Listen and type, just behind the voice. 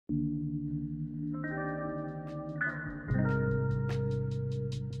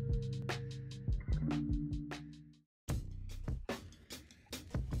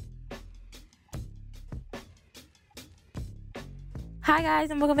Hi guys,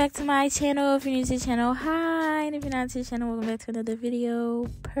 and welcome back to my channel. If you're new to the channel, hi, and if you're not to the channel, welcome back to another video.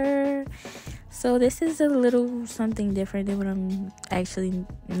 So this is a little something different than what I'm actually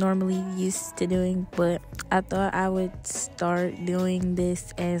normally used to doing, but I thought I would start doing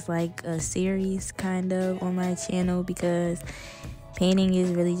this as like a series kind of on my channel, because painting is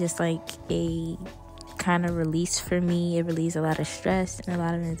really just like a kind of release for me. It relieves a lot of stress and a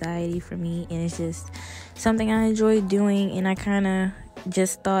lot of anxiety for me, and it's just something I enjoy doing. And I kind of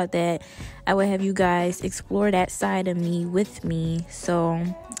just thought that I would have you guys explore that side of me with me. So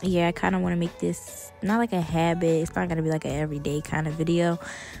yeah, I kind of want to make this not like a habit. It's not gonna be like an everyday kind of video,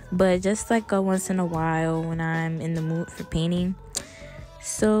 but just like a once in a while when I'm in the mood for painting.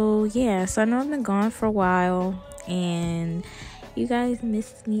 So yeah, so I know I've been gone for a while and you guys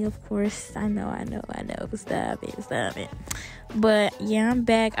missed me, of course. I know. Stop it. But yeah, I'm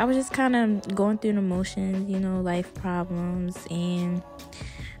back. I was just kind of going through the motions, life problems, and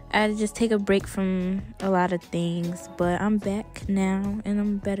I had to just take a break from a lot of things. But I'm back now, and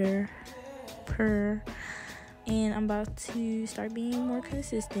I'm better and I'm about to start being more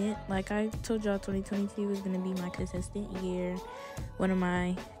consistent. Like I told y'all, 2022 was going to be my consistent year, one of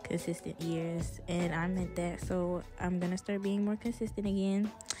my consistent years, and I meant that. So I'm going to start being more consistent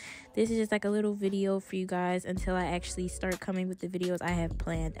again. This is just like a little video for you guys until I actually start coming with the videos I have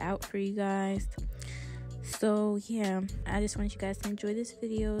planned out for you guys. So yeah, I just want you guys to enjoy this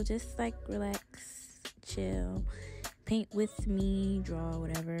video. Just like relax, chill, paint with me, draw,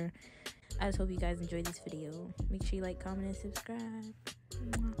 whatever. I just hope you guys enjoyed this video. Make sure you like, comment, and subscribe.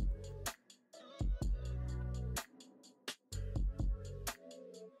 Mwah.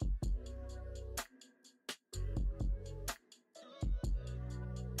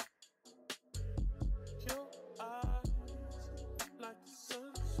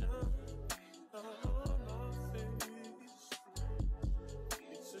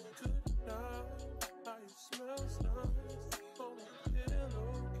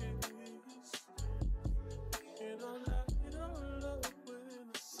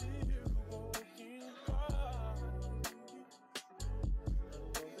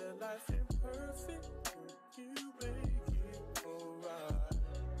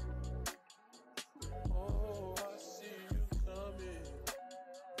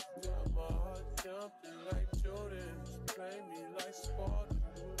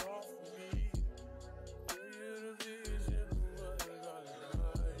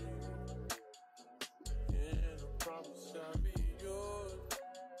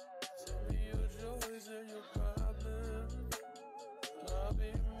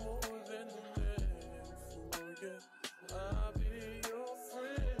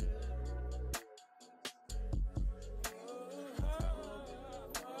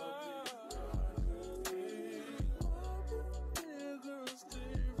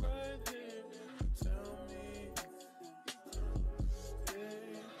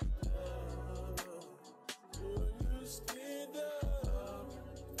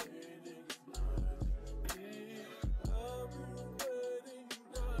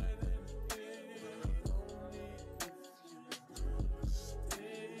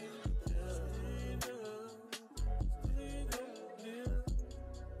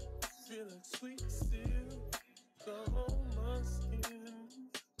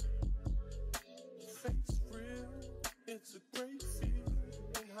 It's a great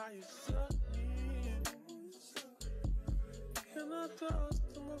feeling how you suck me in. And I toss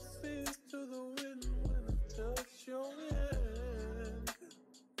to my face to the wind when I touch your hand.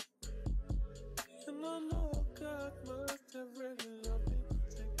 And I know God must have really loved me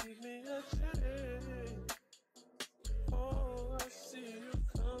to give me a chance. Oh, I see you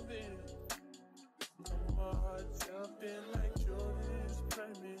coming. My heart jumping like Jordan's,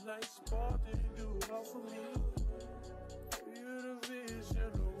 play me like Spartan, do it all for me. You're the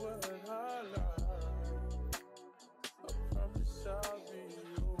vision of what I like. I promise I'll be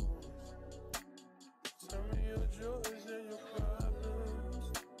yours. Tell me your joys and your problems.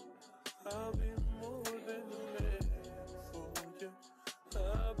 I'll be more than a man for you.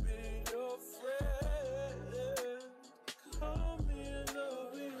 I'll be your friend. Call me and I'll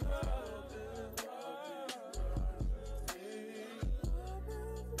be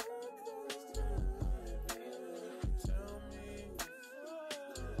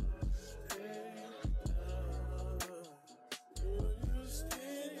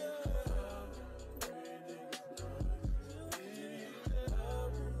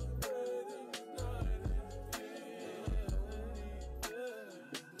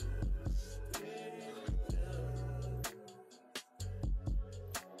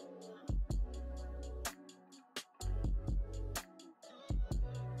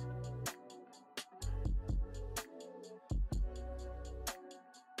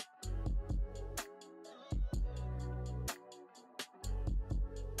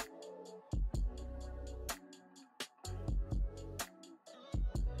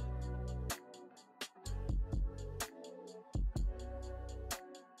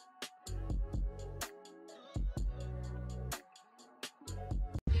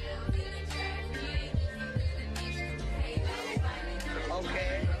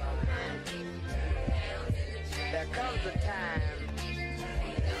comes a time.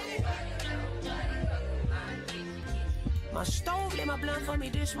 My stove lit my blunt for me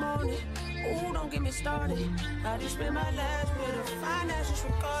this morning. Ooh, don't get me started. I just spent my last bit of finances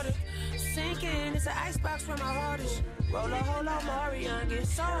recorded. Sinking, it's an icebox for my hardest. Roll a whole lot Marion, get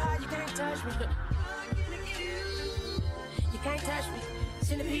so high you can't touch me. You can't touch me.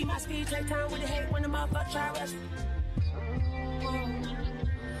 Centipede, my speed, take time with the hate when the motherfucker try rush me.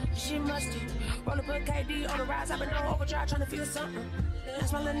 She musty. Roll up put KD on the rise, I've been on overdrive trying to feel something.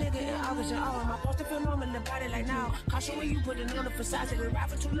 That's my little nigga in August and all. My post to feel normal in the body like now. Caution when you put it on the facade. If you ride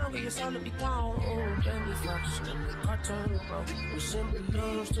for too long, your soul will be gone. Oh, Bentley Fox, cartoon, bro. We simply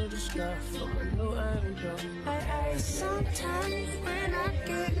lose to the sky from a new angel. Hey, sometimes when I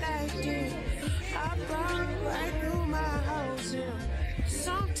get like this, I burn right through my house, yeah.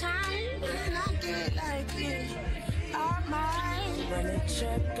 Sometimes when I get like this, I might run a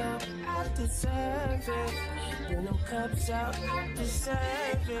check up, I deserve it. Bring them cups out, I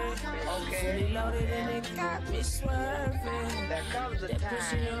deserve it. Okay. Fully loaded and it got me swerving. There comes a That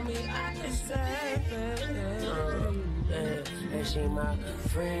pussy time. on me, I deserve it. And she my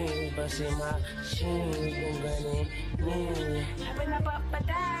friend, but she my she's been running me. I've been up a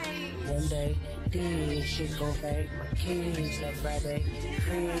day. One day, D, she gon' fake my keys like Friday,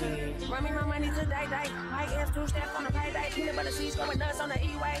 free. Run me my money today, day. My ass 2 steps on the payday. Peanut butter seeds going nuts on the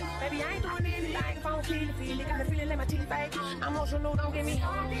E-way. Baby, I ain't doing anything if I don't feel it. Got a feeling like my teeth fake. I'm emotional, don't get me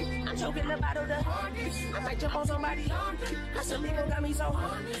hungry. I'm choking the bottle the I might jump on somebody. Cause some nigga got me so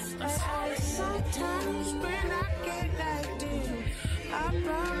hungry. Sometimes when I get like this, I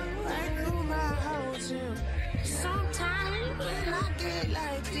burn right through my house, yeah. Sometimes when I get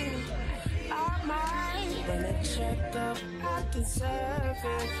like this, I might run a check up, I deserve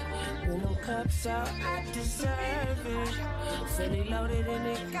it. Bring them cups out, I deserve it. Fully loaded and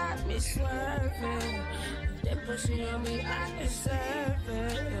it got me swerving. That pussy on me, I deserve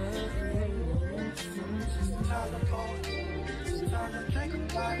it. Time to think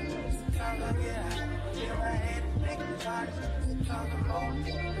about it. Time to get out. Get my head and think about it. Time to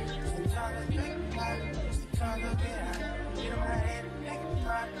think about it. Time to get out. Get my head and think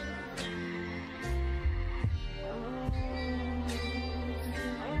about it.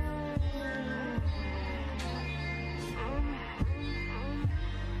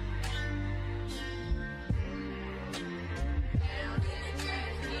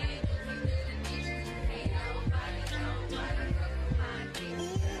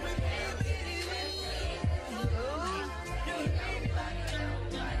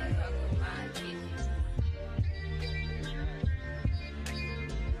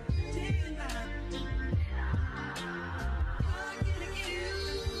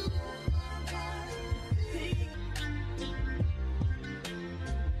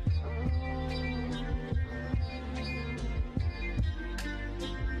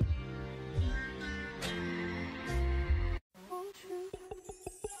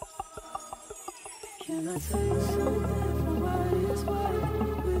 Can I tell you something from what is what?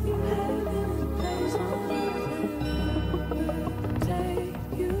 With you having a place on earth, take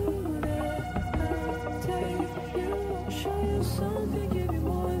you there, take you, show you something, give you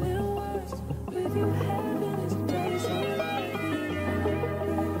more than words. With you having this place on earth,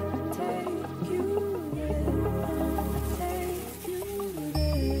 take you there, take you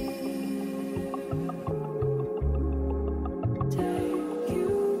there, take you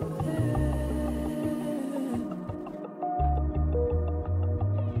there.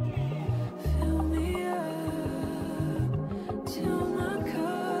 Fill me up till my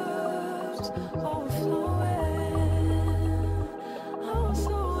cup's overflowing. I'm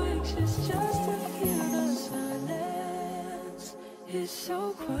so anxious just to feel the silence. It's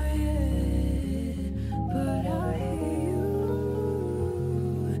so quiet, but I hear you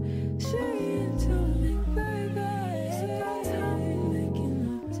saying to me, baby, it's about time waking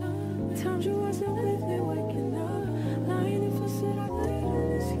up. Times you wasn't with me waking up. Lying if I said I did,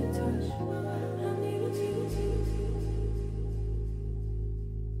 and this can touch. I need a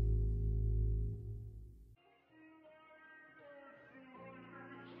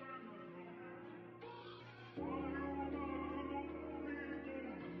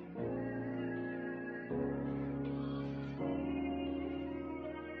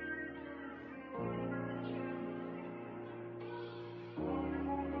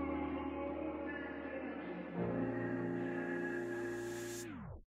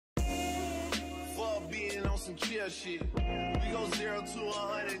Fuck being on some chill shit. We go 0 to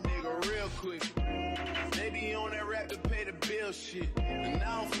 100, nigga, real quick. They be on that rap to pay the bill shit. And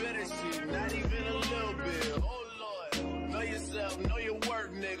I don't feel that shit, not even a little bit. Oh Lord, know yourself, know your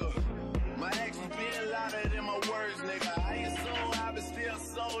work, nigga. My actions being louder than my words,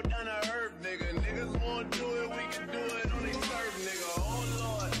 hold down the earth, nigga. Niggas won't do it, we can do it on they turf, nigga. Oh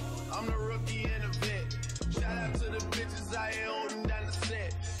Lord, I'm the rookie and the vet. Shout out to the bitches out here holding down the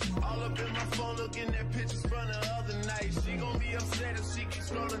set. All up in my phone looking at pictures from the other night. She gon' be upset if she keeps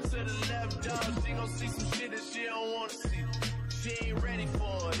scrolling to the left, dog. She gon' see some shit that she don't wanna see. She ain't ready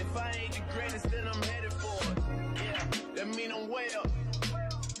for it. If I ain't the greatest, then I'm headed for it. Yeah, that mean I'm way up.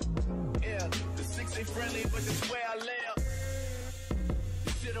 Yeah, the 6 ain't friendly, but this way I lay up.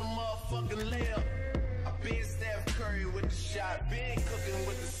 This shit a motherfucking layup. I been Steph Curry with the shot, been cooking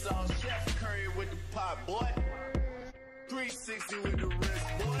with the sauce, Chef Curry with the pot, boy. 360 with the wrist,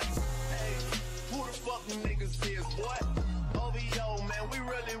 boy. Hey, who the fuck them niggas is, boy? OVO, man, we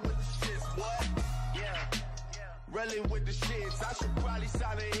really with the shits, boy. Yeah, really with the shits. I should probably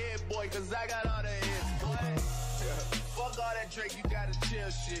sign a hit, boy, cause I got all the hits, boy. Yeah. Fuck all that Drake, you gotta chill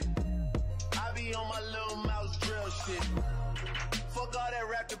shit. I be on my little mouse drill shit. Fuck all that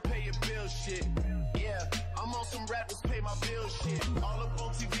rap to pay your bill shit. Yeah, I'm on some rappers pay my bill shit. All up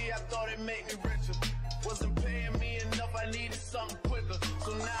on TV, I thought it made me richer. Wasn't paying me enough, I needed something quicker.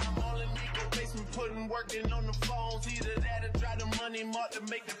 So now I'm all in Nico basement, putting work in on the phones. Either that or try the money mark to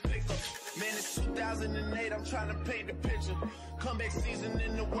make the pickup. Man, it's 2008, I'm trying to paint the picture. Comeback season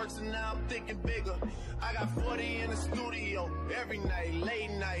in the works and now I'm thinking bigger. I got 40 in the studio, every night,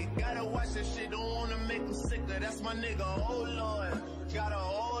 late night. Gotta watch that shit, don't wanna make them sicker. That's my nigga, oh Lord. Got a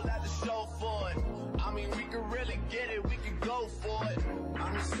whole lot to show for it. I mean, we can really get it, we can go for it.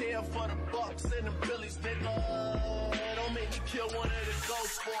 I'm just here for the Bucks and the Billies, nigga. Don't make me kill one of the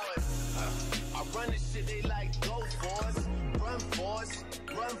ghosts for it. I run this shit, they like, go for us. Run for us,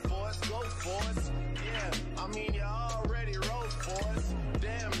 go for us. Yeah, I mean, you already wrote for us.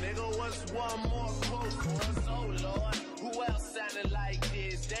 Damn, nigga, what's one more quote for us? Oh, Lord, who else sounded like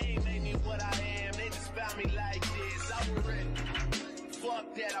this? They ain't made me what I am, they just found me like this. I was ready.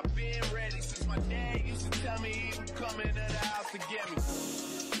 Fuck that, I've been ready since my dad used to tell me he was coming to the house to get me.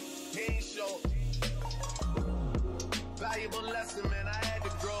 He ain't show. Valuable lesson, man, I had to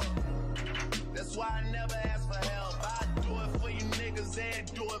grow up. That's why I never ask for help. I do it for you niggas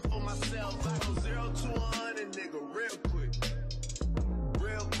and do it for myself. I go 0 to 100, nigga, real quick.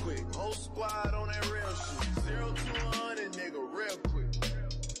 Real quick. Whole squad on that real shit. 0 to 100, nigga, real quick.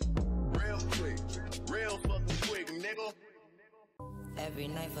 Real quick. Real fucking quick, nigga. Every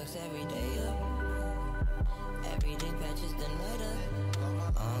night fucks every day up. Every day patches the night up.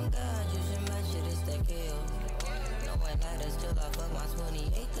 Oh God, you should match it, it's that kill. No one ladders till I fuck my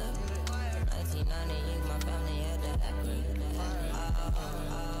 28th up. 1998, my family had to act great.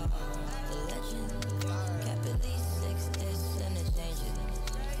 The legend. Kept at least 6 discs and it changes.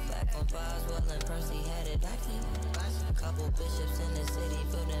 Back on Boswell and Percy had it active. Couple bishops in the city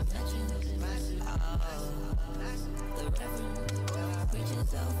for them mentions. The reverend preaching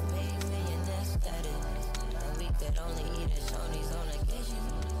self-made millionaire status. And we could only eat at Shoney's on occasion.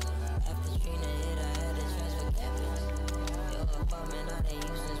 After Trina hit, I had to transfer campus. Your apartment, I didn't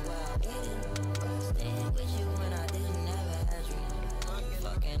use since where I waited. Staying with you when I didn't have a address.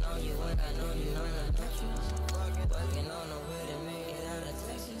 Fucking on you when I know you on the mattress. Working on the way to make it out of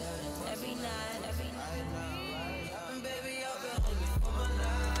Texas. Every night, baby, I've been hungry for my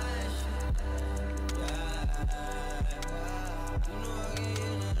life. You know I can't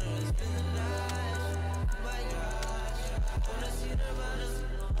hear none of this, spend the night. My gosh, wanna see the runners,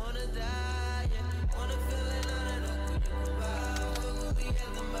 wanna die, yeah. Wanna feel it, none of the good you goodbye. What could be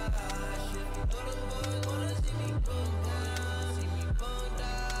at the bar? All them boys wanna see me bum down,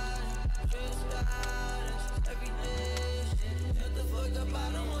 stressed out, every day. Shut the fuck up, I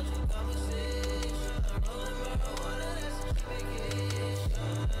don't want your conversation. Rolling marijuana, that's a vacation.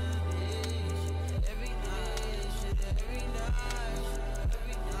 Every day, shit, every night,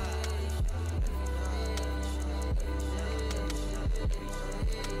 every day, every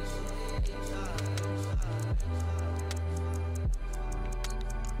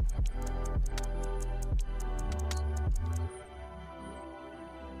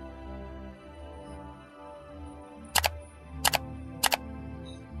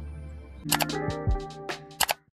day.